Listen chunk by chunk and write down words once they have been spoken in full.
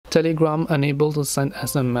Telegram unable to send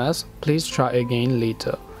SMS. Please try again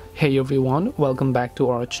later. Hey everyone, welcome back to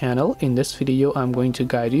our channel. In this video, I'm going to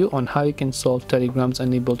guide you on how you can solve Telegram's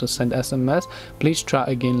unable to send SMS. Please try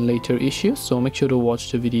again later issue, so make sure to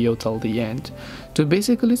watch the video till the end. To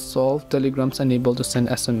basically solve Telegram's unable to send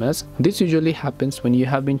SMS, this usually happens when you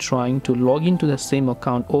have been trying to log into the same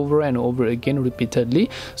account over and over again repeatedly.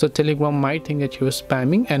 So Telegram might think that you're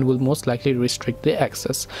spamming and will most likely restrict the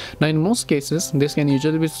access. Now in most cases, this can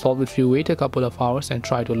usually be solved if you wait a couple of hours and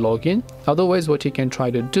try to log in. Otherwise, what you can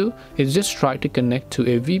try to do is just try to connect to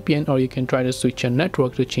a VPN, or you can try to switch your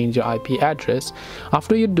network to change your IP address.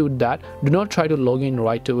 After you do that, do not try to log in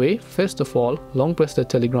right away. First of all, long press the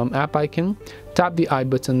Telegram app icon, tap the I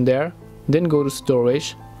button there, then go to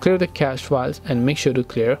storage, clear the cache files, and make sure to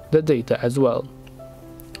clear the data as well.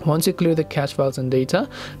 Once you clear the cache files and data,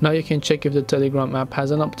 now you can check if the Telegram app has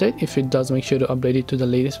an update. If it does, make sure to update it to the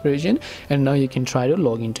latest version, and now you can try to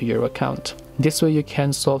log into your account. This way you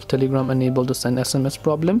can solve Telegram unable to send SMS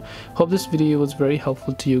problem. Hope this video was very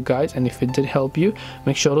helpful to you guys, and if it did help you,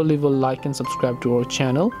 make sure to leave a like and subscribe to our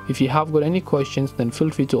channel. If you have got any questions, then feel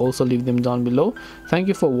free to also leave them down below. Thank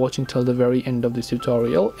you for watching till the very end of this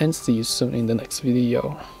tutorial, and see you soon in the next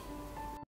video.